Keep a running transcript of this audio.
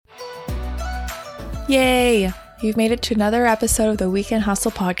Yay! You've made it to another episode of the Weekend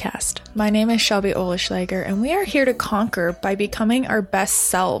Hustle podcast. My name is Shelby Olischlager, and we are here to conquer by becoming our best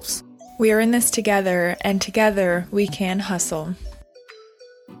selves. We are in this together, and together we can hustle.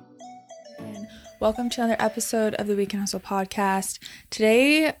 Welcome to another episode of the Weekend Hustle podcast.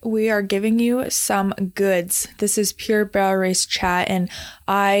 Today we are giving you some goods. This is pure barrel race chat, and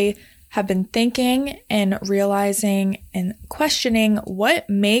I have been thinking and realizing and questioning what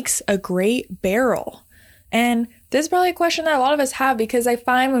makes a great barrel. And this is probably a question that a lot of us have, because I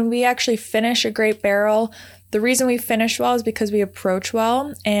find when we actually finish a great barrel, the reason we finish well is because we approach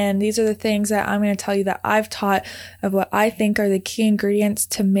well. And these are the things that I'm going to tell you that I've taught of what I think are the key ingredients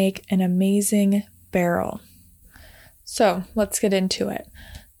to make an amazing barrel. So let's get into it.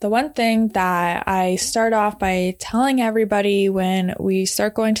 The one thing that I start off by telling everybody when we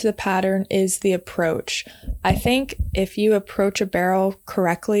start going to the pattern is the approach. I think if you approach a barrel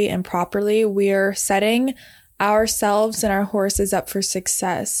correctly and properly, we are setting ourselves and our horses up for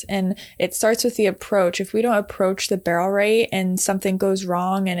success. And it starts with the approach. If we don't approach the barrel right and something goes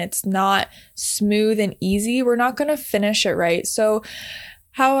wrong and it's not smooth and easy, we're not going to finish it right. So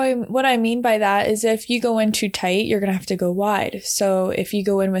what I mean by that is if you go in too tight, you're going to have to go wide. So if you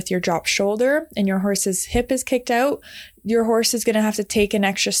go in with your drop shoulder and your horse's hip is kicked out, your horse is going to have to take an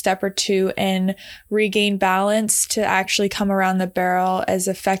extra step or two and regain balance to actually come around the barrel as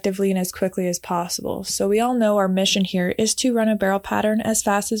effectively and as quickly as possible. So we all know our mission here is to run a barrel pattern as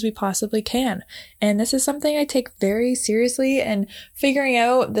fast as we possibly can. And this is something I take very seriously, and figuring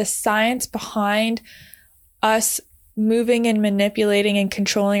out the science behind us moving and manipulating and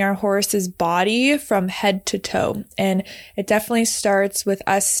controlling our horse's body from head to toe. And it definitely starts with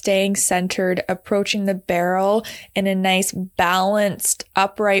us staying centered, approaching the barrel in a nice, balanced,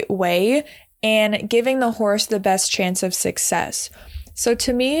 upright way, and giving the horse the best chance of success. So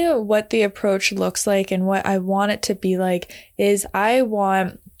to me, what the approach looks like and what I want it to be like is I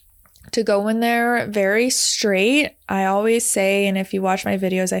want to go in there very straight. I always say, and if you watch my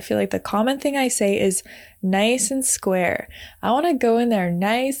videos, I feel like the common thing I say is nice and square. I want to go in there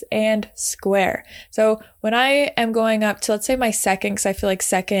nice and square. So when I am going up to, let's say, my second, because I feel like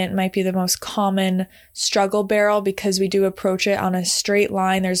second might be the most common struggle barrel because we do approach it on a straight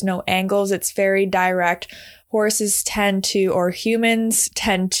line. There's no angles. It's very direct. Horses tend to, or humans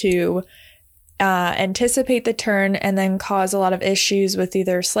tend to, anticipate the turn and then cause a lot of issues with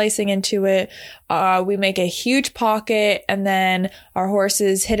either slicing into it. We make a huge pocket and then our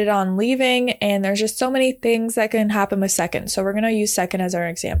horses hit it on leaving, and there's just so many things that can happen with second. So we're going to use second as our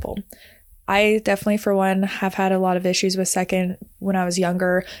example. I definitely, for one, have had a lot of issues with second when I was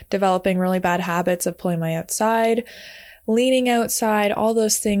younger, developing really bad habits of pulling my outside, leaning outside, all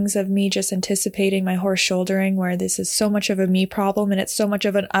those things of me just anticipating my horse shouldering, where this is so much of a me problem and it's so much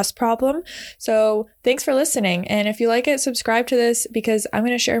of an us problem. So thanks for listening. And if you like it, subscribe to this, because I'm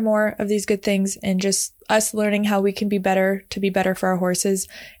going to share more of these good things and just us learning how we can be better to be better for our horses,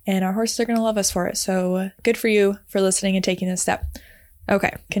 and our horses are going to love us for it. So good for you for listening and taking this step.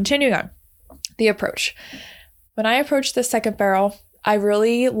 Okay, continuing on. The approach. When I approach the second barrel, I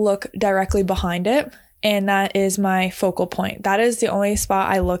really look directly behind it. And that is my focal point. That is the only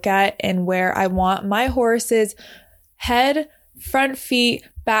spot I look at and where I want my horse's head, front feet,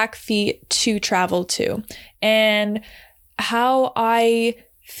 back feet to travel to. And how I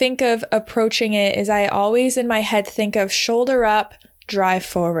think of approaching it is I always in my head think of shoulder up, drive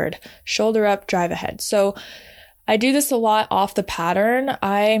forward, shoulder up, drive ahead. So I do this a lot off the pattern.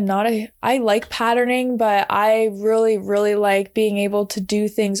 I like patterning, but I really, really like being able to do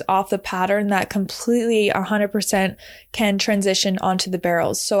things off the pattern that completely 100% can transition onto the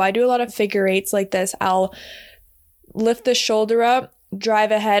barrels. So I do a lot of figure eights like this. I'll lift the shoulder up,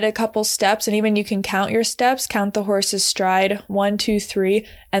 drive ahead a couple steps, and even you can count your steps, count the horse's stride, 1, 2, 3,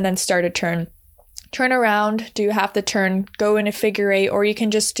 and then start a turn. Turn around, do half the turn, go in a figure eight, or you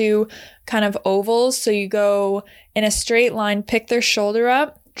can just do kind of ovals. So you go in a straight line, pick their shoulder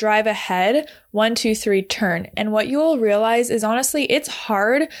up, drive ahead, 1, 2, 3, turn. And what you will realize is, honestly, it's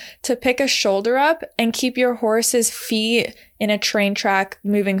hard to pick a shoulder up and keep your horse's feet in a train track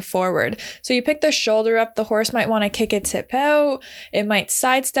moving forward. So you pick the shoulder up, the horse might want to kick its hip out, it might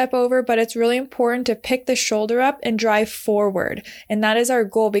sidestep over, but it's really important to pick the shoulder up and drive forward. And that is our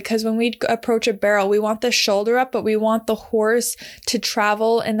goal, because when we approach a barrel, we want the shoulder up, but we want the horse to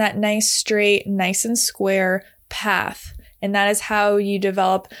travel in that nice straight, nice and square path. And that is how you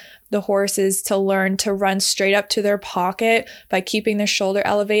develop the horses to learn to run straight up to their pocket by keeping their shoulder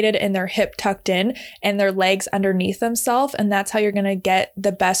elevated and their hip tucked in and their legs underneath themselves. And that's how you're going to get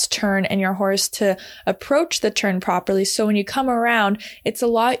the best turn and your horse to approach the turn properly. So when you come around, it's a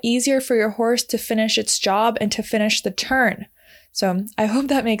lot easier for your horse to finish its job and to finish the turn. So I hope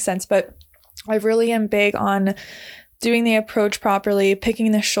that makes sense, but I really am big on doing the approach properly,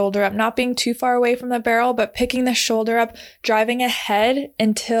 picking the shoulder up, not being too far away from the barrel, but picking the shoulder up, driving ahead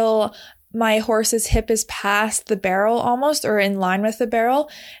until my horse's hip is past the barrel almost, or in line with the barrel.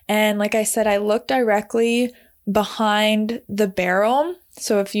 And like I said, I look directly behind the barrel.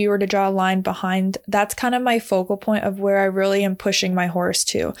 So if you were to draw a line behind, that's kind of my focal point of where I really am pushing my horse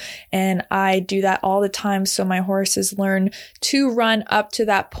to. And I do that all the time. So my horses learn to run up to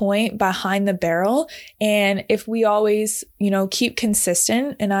that point behind the barrel. And if we always, keep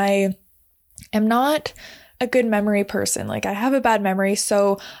consistent, and I am not a good memory person. Like I have a bad memory.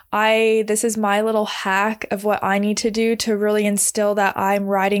 So this is my little hack of what I need to do to really instill that I'm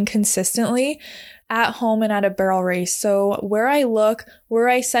riding consistently at home and at a barrel race. So where I look, where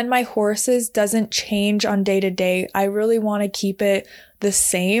I send my horses doesn't change on day to day. I really want to keep it the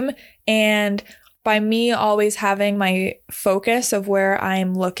same. And by me always having my focus of where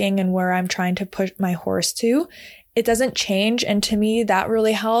I'm looking and where I'm trying to push my horse to, it doesn't change. And to me, that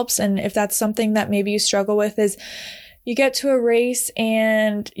really helps. And if that's something that maybe you struggle with, is you get to a race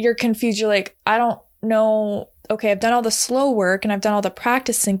and you're confused. You're like, I don't know. Okay, I've done all the slow work and I've done all the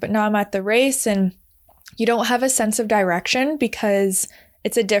practicing, but now I'm at the race and you don't have a sense of direction because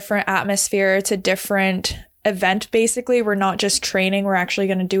it's a different atmosphere. It's a different event. Basically, we're not just training, we're actually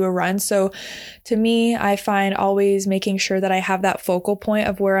going to do a run. So to me, I find always making sure that I have that focal point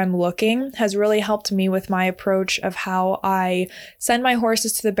of where I'm looking has really helped me with my approach of how I send my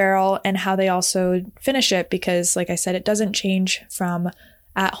horses to the barrel and how they also finish it. Because like I said, it doesn't change from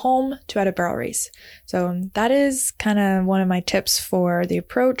at home to at a barrel race. So that is kind of one of my tips for the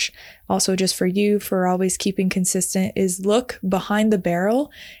approach. Also just for you, for always keeping consistent, is look behind the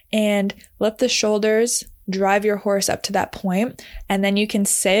barrel and lift the shoulders, drive your horse up to that point, and then you can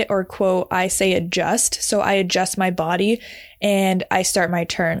sit, or quote, I say adjust. So I adjust my body and I start my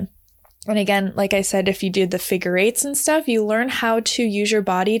turn. And again, like I said, if you do the figure eights and stuff, you learn how to use your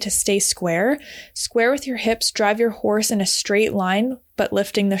body to stay square with your hips, drive your horse in a straight line, but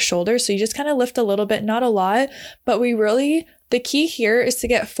lifting the shoulders. So you just kind of lift a little bit, not a lot, but the key here is to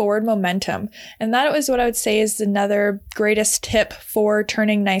get forward momentum. And that was what I would say is another greatest tip for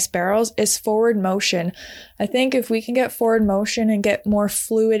turning nice barrels is forward motion. I think if we can get forward motion and get more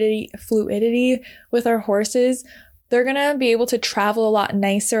fluidity with our horses, they're going to be able to travel a lot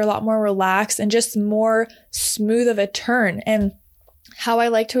nicer, a lot more relaxed, and just more smooth of a turn. And how I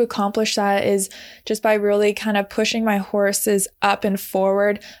like to accomplish that is just by really kind of pushing my horses up and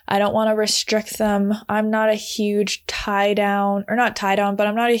forward. I don't want to restrict them. I'm not a huge but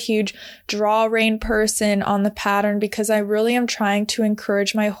I'm not a huge draw rein person on the pattern because I really am trying to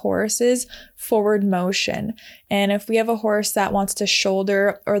encourage my horses forward motion. And if we have a horse that wants to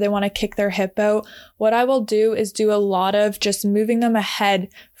shoulder or they want to kick their hip out, what I will do is do a lot of just moving them ahead,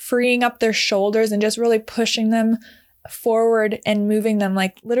 freeing up their shoulders and just really pushing them forward and moving them,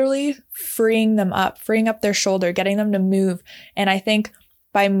 like literally freeing up their shoulder, getting them to move. And I think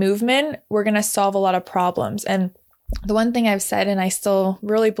by movement, we're going to solve a lot of problems. And the one thing I've said, and I still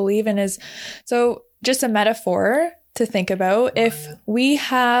really believe in, is so just a metaphor to think about. If we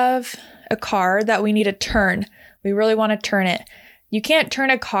have a car that we need to turn, we really want to turn it. You can't turn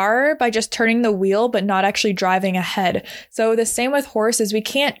a car by just turning the wheel, but not actually driving ahead. So the same with horses. We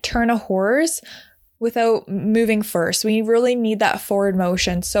can't turn a horse without moving first. We really need that forward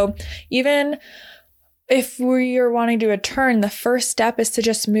motion. So even if we are wanting to do a turn, the first step is to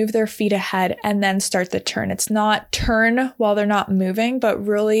just move their feet ahead and then start the turn. It's not turn while they're not moving, but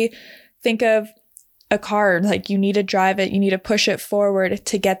really think of a car, like you need to drive it, you need to push it forward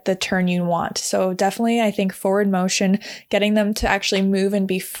to get the turn you want. So definitely, I think forward motion, getting them to actually move and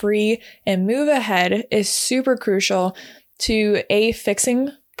be free and move ahead is super crucial to fixing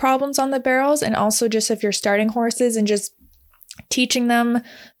problems on the barrels, and also just if you're starting horses and just teaching them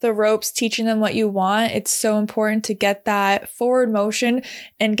the ropes, teaching them what you want. It's so important to get that forward motion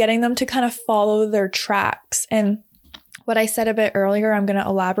and getting them to kind of follow their tracks. And what I said a bit earlier, I'm going to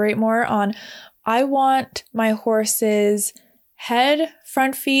elaborate more on. I want my horse's head,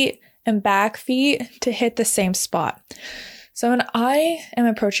 front feet, and back feet to hit the same spot. So when I am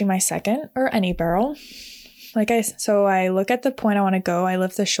approaching my second or any barrel, I look at the point I want to go, I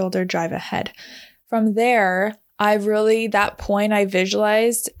lift the shoulder, drive ahead. From there, that point I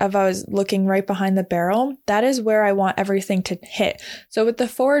visualized of I was looking right behind the barrel, that is where I want everything to hit. So with the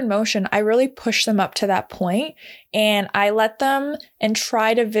forward motion, I really push them up to that point and I let them and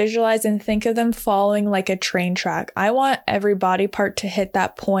try to visualize and think of them following like a train track. I want every body part to hit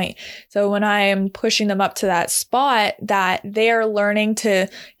that point. So when I am pushing them up to that spot, that they are learning to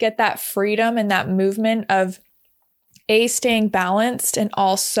get that freedom and that movement of staying balanced, and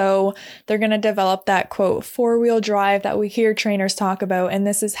also they're going to develop that quote 4-wheel drive that we hear trainers talk about. And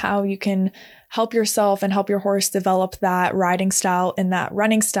this is how you can help yourself and help your horse develop that riding style and that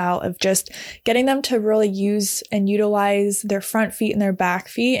running style of just getting them to really use and utilize their front feet and their back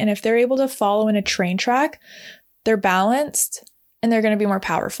feet. And if they're able to follow in a train track, they're balanced and they're going to be more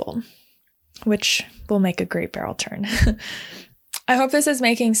powerful, which will make a great barrel turn. I hope this is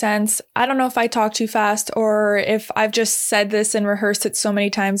making sense. I don't know if I talk too fast or if I've just said this and rehearsed it so many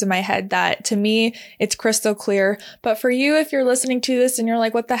times in my head that to me, it's crystal clear. But for you, if you're listening to this and you're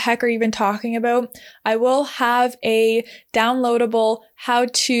like, what the heck are you even talking about? I will have a downloadable how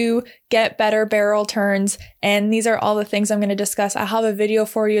to get better barrel turns. And these are all the things I'm going to discuss. I have a video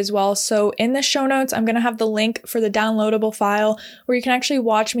for you as well. So in the show notes, I'm going to have the link for the downloadable file where you can actually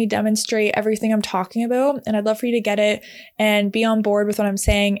watch me demonstrate everything I'm talking about. And I'd love for you to get it and be on board with what I'm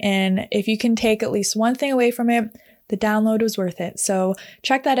saying. And if you can take at least one thing away from it, the download was worth it. So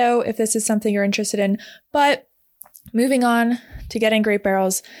check that out if this is something you're interested in. But moving on to getting great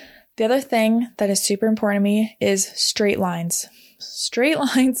barrels, the other thing that is super important to me is straight lines. Straight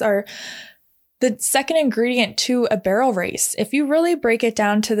lines are the second ingredient to a barrel race. If you really break it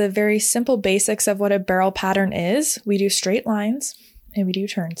down to the very simple basics of what a barrel pattern is, we do straight lines and we do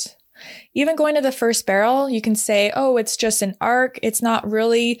turns. Even going to the first barrel, you can say, oh, it's just an arc. It's not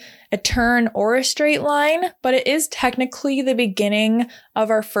really a turn or a straight line, but it is technically the beginning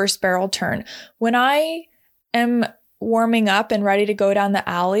of our first barrel turn. When I am warming up and ready to go down the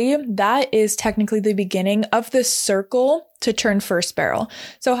alley, that is technically the beginning of the circle to turn first barrel.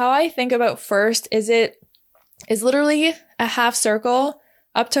 So how I think about first is it is literally a half circle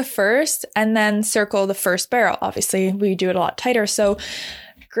up to first and then circle the first barrel. Obviously, we do it a lot tighter. So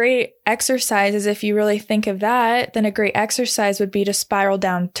great exercises, if you really think of that, then a great exercise would be to spiral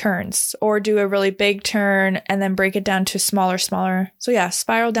down turns or do a really big turn and then break it down to smaller. So yeah,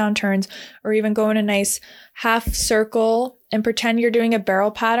 spiral down turns, or even go in a nice half circle and pretend you're doing a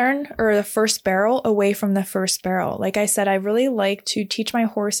barrel pattern or the first barrel away from the first barrel. Like I said, I really like to teach my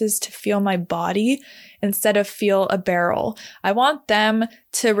horses to feel my body instead of feel a barrel. I want them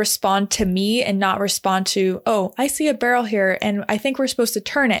to respond to me and not respond to, oh, I see a barrel here and I think we're supposed to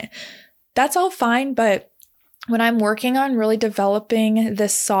turn it. That's all fine, but when I'm working on really developing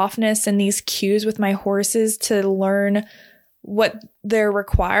this softness and these cues with my horses to learn what they're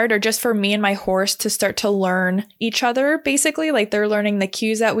required, or just for me and my horse to start to learn each other, basically, like they're learning the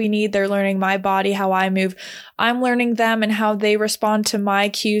cues that we need. They're learning my body, how I move. I'm learning them and how they respond to my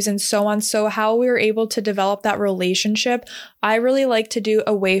cues and so on. So how we were able to develop that relationship, I really like to do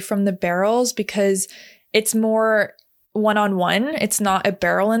away from the barrels because it's more one-on-one. It's not a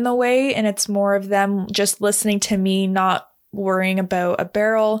barrel in the way, and it's more of them just listening to me, not worrying about a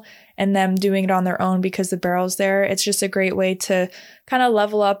barrel and them doing it on their own because the barrel's there. It's just a great way to kind of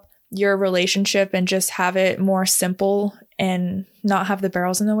level up your relationship and just have it more simple and not have the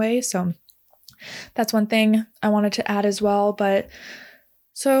barrels in the way. So that's one thing I wanted to add as well. But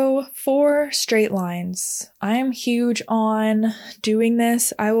so for straight lines, I am huge on doing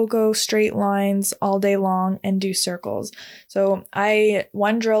this. I will go straight lines all day long and do circles. So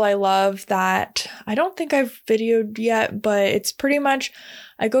one drill I love that I don't think I've videoed yet, but it's pretty much,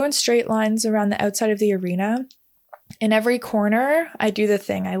 I go in straight lines around the outside of the arena. In every corner, I do the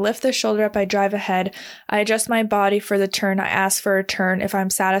thing. I lift the shoulder up, I drive ahead, I adjust my body for the turn, I ask for a turn. If I'm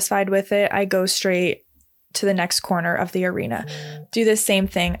satisfied with it, I go straight to the next corner of the arena. Do the same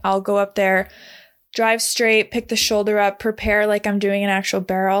thing. I'll go up there, drive straight, pick the shoulder up, prepare like I'm doing an actual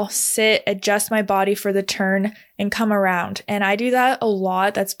barrel, sit, adjust my body for the turn, and come around. And I do that a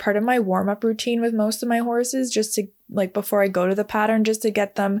lot. That's part of my warm-up routine with most of my horses, just to, like, before I go to the pattern, just to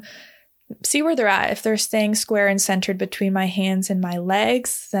get them, see where they're at. If they're staying square and centered between my hands and my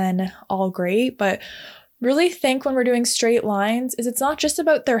legs, then all great. But really think when we're doing straight lines is it's not just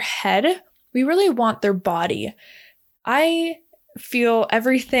about their head. We really want their body. I feel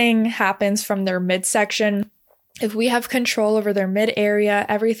everything happens from their midsection. If we have control over their mid area,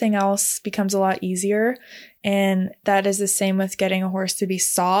 everything else becomes a lot easier. And that is the same with getting a horse to be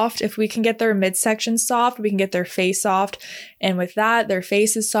soft. If we can get their midsection soft, we can get their face soft. And with that, their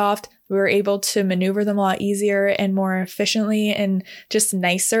face is soft. We're able to maneuver them a lot easier and more efficiently and just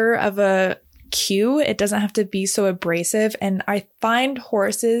nicer of a cute. It doesn't have to be so abrasive. And I find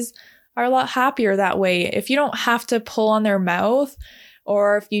horses are a lot happier that way. If you don't have to pull on their mouth,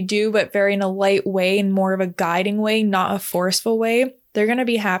 or if you do, but very in a light way and more of a guiding way, not a forceful way, they're going to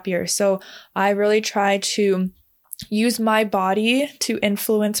be happier. So I really try to use my body to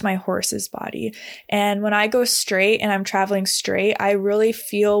influence my horse's body. And when I go straight and I'm traveling straight, I really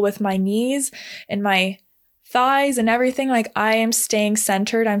feel with my knees and my thighs and everything, like I am staying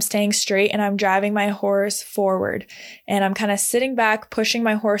centered, I'm staying straight, and I'm driving my horse forward. And I'm kind of sitting back, pushing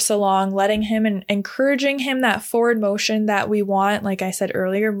my horse along, letting him and encouraging him that forward motion that we want. Like I said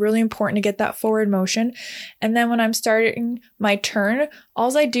earlier, really important to get that forward motion. And then when I'm starting my turn,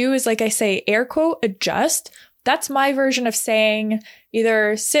 all I do is, like I say, air quote, adjust. That's my version of saying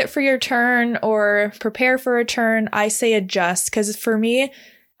either sit for your turn or prepare for a turn. I say adjust because for me,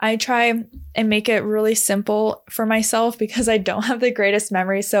 I try and make it really simple for myself because I don't have the greatest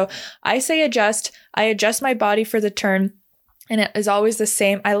memory. So I say adjust. I adjust my body for the turn, and it is always the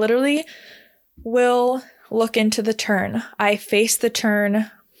same. I literally will look into the turn. I face the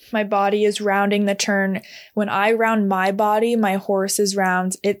turn. My body is rounding the turn. When I round my body, my horse is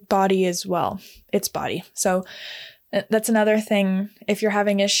round its body as well. Its body. So that's another thing. If you're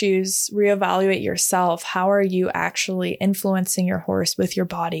having issues, reevaluate yourself. How are you actually influencing your horse with your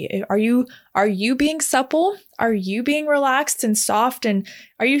body? Are you being supple? Are you being relaxed and soft? And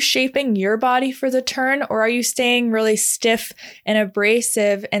are you shaping your body for the turn? Or are you staying really stiff and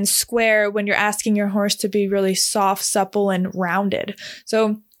abrasive and square when you're asking your horse to be really soft, supple, and rounded?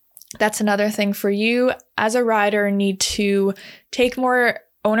 So that's another thing for you as a rider need to take more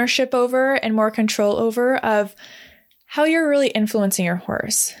ownership over and more control over of how you're really influencing your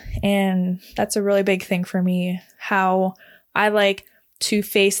horse. And that's a really big thing for me, how I like to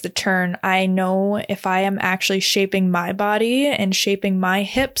face the turn. I know if I am actually shaping my body and shaping my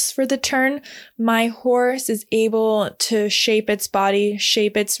hips for the turn, my horse is able to shape its body,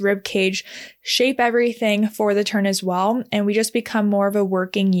 shape its rib cage, shape everything for the turn as well. And we just become more of a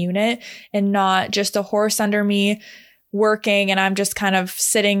working unit and not just a horse under me working and I'm just kind of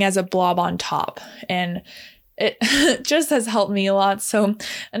sitting as a blob on top. And it just has helped me a lot. So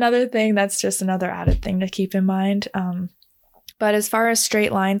another thing, that's just another added thing to keep in mind. But as far as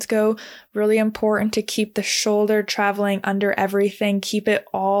straight lines go, really important to keep the shoulder traveling under everything, keep it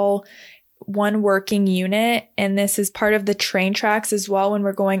all one working unit. And this is part of the train tracks as well when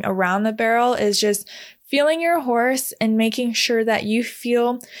we're going around the barrel, is just feeling your horse and making sure that you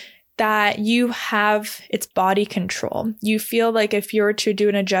feel that you have its body control. You feel like if you were to do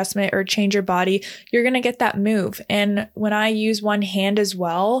an adjustment or change your body, you're going to get that move. And when I use one hand as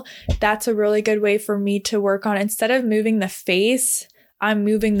well, that's a really good way for me to work on. Instead of moving the face, I'm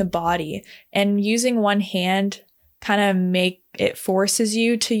moving the body, and using one hand it forces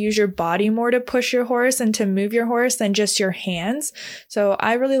you to use your body more to push your horse and to move your horse than just your hands. So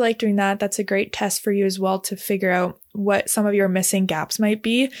I really like doing that. That's a great test for you as well to figure out what some of your missing gaps might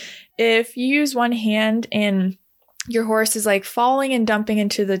be. If you use one hand and your horse is like falling and dumping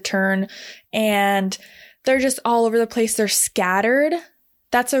into the turn and they're just all over the place, they're scattered,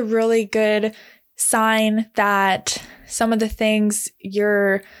 that's a really good sign that some of the things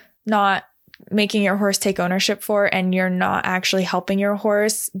you're not making your horse take ownership for, and you're not actually helping your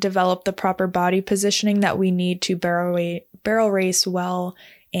horse develop the proper body positioning that we need to barrel race well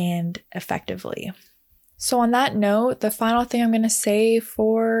and effectively. So on that note, the final thing I'm going to say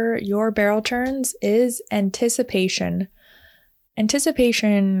for your barrel turns is anticipation.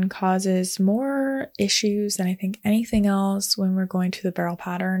 Anticipation causes more issues than I think anything else when we're going to the barrel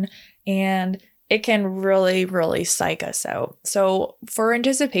pattern, and it can really, really psych us out. So for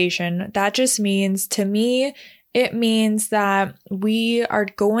anticipation, that just means, to me, it means that we are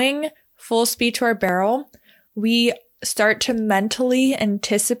going full speed to our barrel. We start to mentally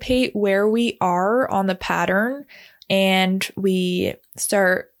anticipate where we are on the pattern, and we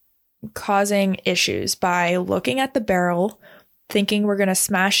start causing issues by looking at the barrel, thinking we're going to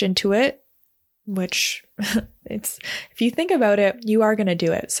smash into it, which if you think about it, you are going to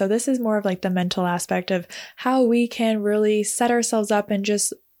do it. So this is more of like the mental aspect of how we can really set ourselves up and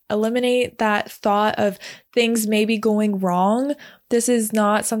just eliminate that thought of things maybe going wrong. This is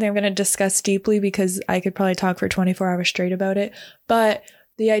not something I'm going to discuss deeply because I could probably talk for 24 hours straight about it. But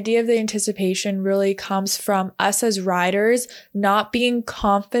the idea of the anticipation really comes from us as riders not being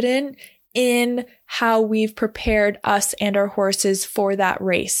confident in how we've prepared us and our horses for that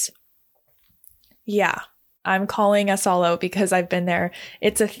race. Yeah, I'm calling us all out because I've been there.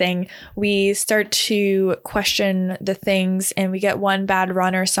 It's a thing. We start to question the things and we get one bad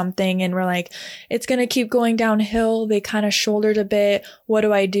run or something and we're like, it's going to keep going downhill. They kind of shouldered a bit. What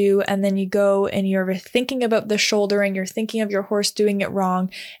do I do? And then you go and you're thinking about the shouldering. You're thinking of your horse doing it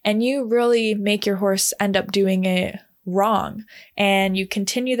wrong. And you really make your horse end up doing it wrong. And you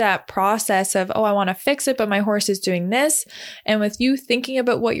continue that process of, oh, I want to fix it, but my horse is doing this. And with you thinking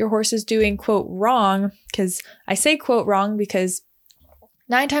about what your horse is doing, quote, wrong, because I say quote wrong because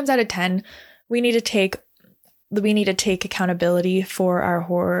 9 times out of 10, we need to take accountability for our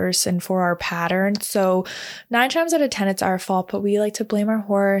horse and for our pattern. So 9 times out of 10, it's our fault, but we like to blame our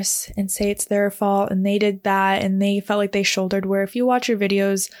horse and say it's their fault and they did that and they felt like they shouldered. Where if you watch your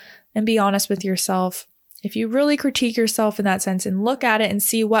videos and be honest with yourself, if you really critique yourself in that sense and look at it and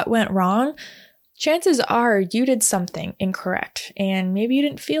see what went wrong, chances are you did something incorrect and maybe you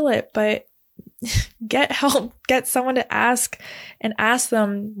didn't feel it, but get help, get someone to ask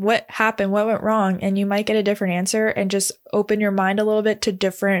them what happened, what went wrong, and you might get a different answer and just open your mind a little bit to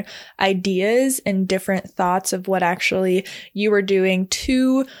different ideas and different thoughts of what actually you were doing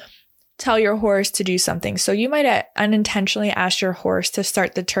to tell your horse to do something. So you might unintentionally ask your horse to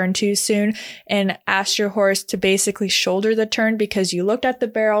start the turn too soon and ask your horse to basically shoulder the turn because you looked at the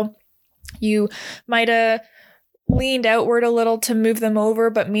barrel. You might have leaned outward a little to move them over,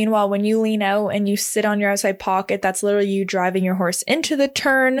 but meanwhile, when you lean out and you sit on your outside pocket, that's literally you driving your horse into the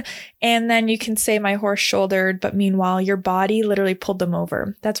turn. And then you can say my horse shouldered, but meanwhile, your body literally pulled them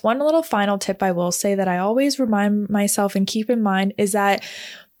over. That's one little final tip I will say that I always remind myself and keep in mind is that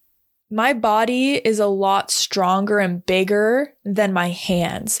my body is a lot stronger and bigger than my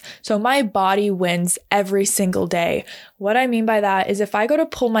hands. So my body wins every single day. What I mean by that is if I go to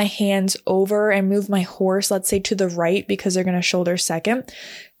pull my hands over and move my horse, let's say to the right because they're going to shoulder second.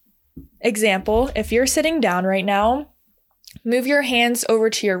 Example, if you're sitting down right now, move your hands over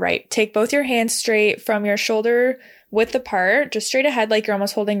to your right. Take both your hands straight from your shoulder width apart, just straight ahead like you're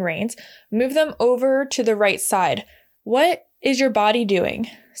almost holding reins. Move them over to the right side. What is your body doing?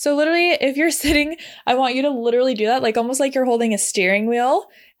 So literally, if you're sitting, I want you to literally do that, like almost like you're holding a steering wheel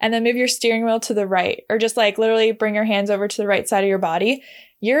and then move your steering wheel to the right, or just like literally bring your hands over to the right side of your body.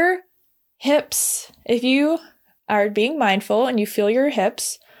 Your hips, if you are being mindful and you feel your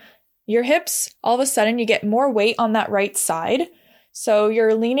hips, all of a sudden you get more weight on that right side. So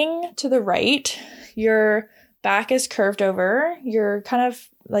you're leaning to the right, your back is curved over, you're kind of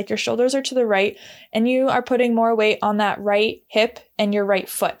like your shoulders are to the right, and you are putting more weight on that right hip and your right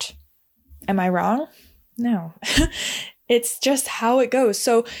foot. Am I wrong? No. It's just how it goes.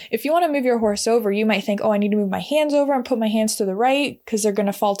 So if you want to move your horse over, you might think, oh, I need to move my hands over and put my hands to the right because they're going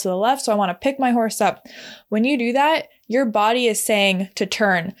to fall to the left. So I want to pick my horse up. When you do that, your body is saying to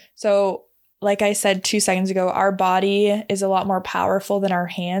turn. So like I said 2 seconds ago, our body is a lot more powerful than our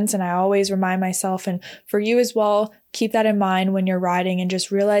hands. And I always remind myself, and for you as well, keep that in mind when you're riding and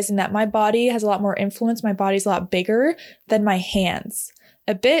just realizing that my body has a lot more influence. My body's a lot bigger than my hands.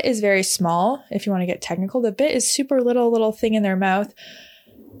 A bit is very small. If you want to get technical, the bit is super little thing in their mouth.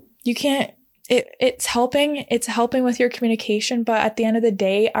 You can't, it's helping with your communication. But at the end of the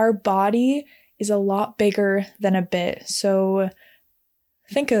day, our body is a lot bigger than a bit. So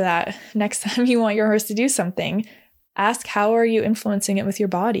think of that next time you want your horse to do something. Ask, how are you influencing it with your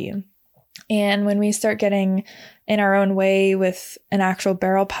body? And when we start getting in our own way with an actual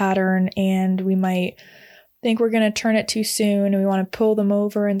barrel pattern and we might think we're going to turn it too soon and we want to pull them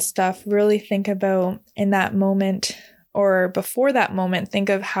over and stuff, really think about in that moment or before that moment, think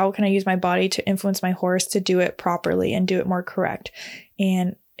of how can I use my body to influence my horse to do it properly and do it more correct.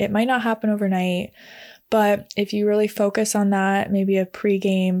 And it might not happen overnight, but if you really focus on that, maybe a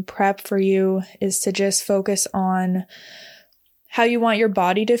pre-game prep for you is to just focus on how you want your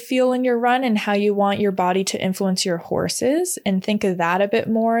body to feel in your run and how you want your body to influence your horses, and think of that a bit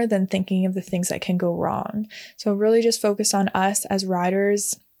more than thinking of the things that can go wrong. So really just focus on us as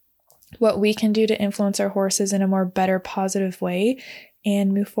riders, what we can do to influence our horses in a more better, positive way,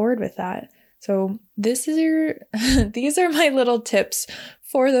 and move forward with that. So these are my little tips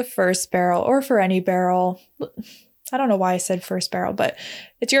for the first barrel or for any barrel. I don't know why I said first barrel, but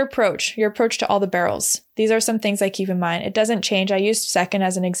it's your approach to all the barrels. These are some things I keep in mind. It doesn't change. I used second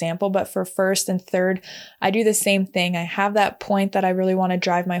as an example, but for first and third, I do the same thing. I have that point that I really want to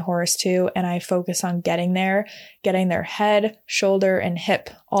drive my horse to, and I focus on getting their head, shoulder, and hip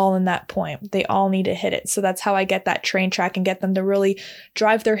all in that point. They all need to hit it. So that's how I get that train track and get them to really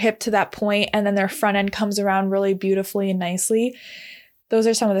drive their hip to that point, and then their front end comes around really beautifully and nicely. Those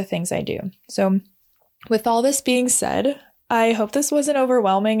are some of the things I do. So with all this being said, I hope this wasn't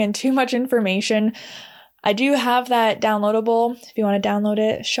overwhelming and too much information. I do have that downloadable. If you want to download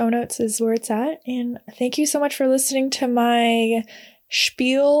it, show notes is where it's at. And thank you so much for listening to my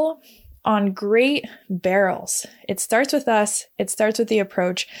spiel on great barrels. It starts with us. It starts with the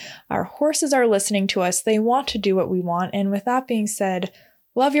approach. Our horses are listening to us. They want to do what we want. And with that being said,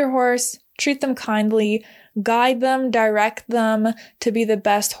 love your horse, treat them kindly, guide them, direct them to be the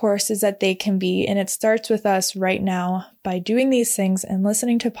best horses that they can be. And it starts with us right now by doing these things and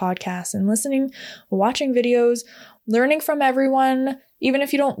listening to podcasts and watching videos, learning from everyone. Even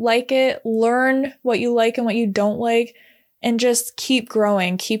if you don't like it, learn what you like and what you don't like, and just keep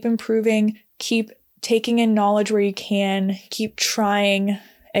growing, keep improving, keep taking in knowledge where you can, keep trying,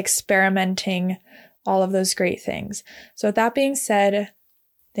 experimenting, all of those great things. So with that being said,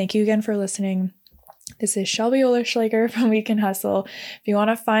 thank you again for listening. This is Shelby Ollerschlager from We Can Hustle. If you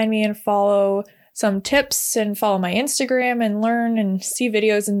want to find me and follow some tips and follow my Instagram and learn and see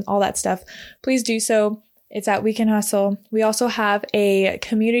videos and all that stuff, please do so. It's at We Can Hustle. We also have a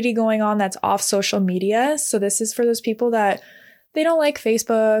community going on that's off social media. So this is for those people that they don't like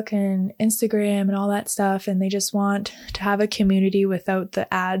Facebook and Instagram and all that stuff, and they just want to have a community without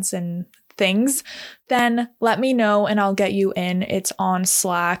the ads and things, then let me know and I'll get you in. It's on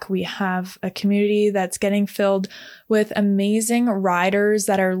Slack. We have a community that's getting filled with amazing riders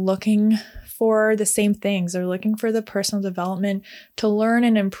that are looking for the same things. They're looking for the personal development to learn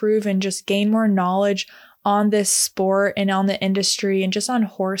and improve and just gain more knowledge on this sport and on the industry and just on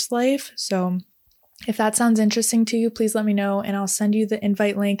horse life. So if that sounds interesting to you, please let me know and I'll send you the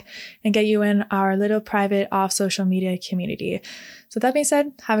invite link and get you in our little private off social media community. So that being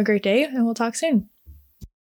said, have a great day and we'll talk soon.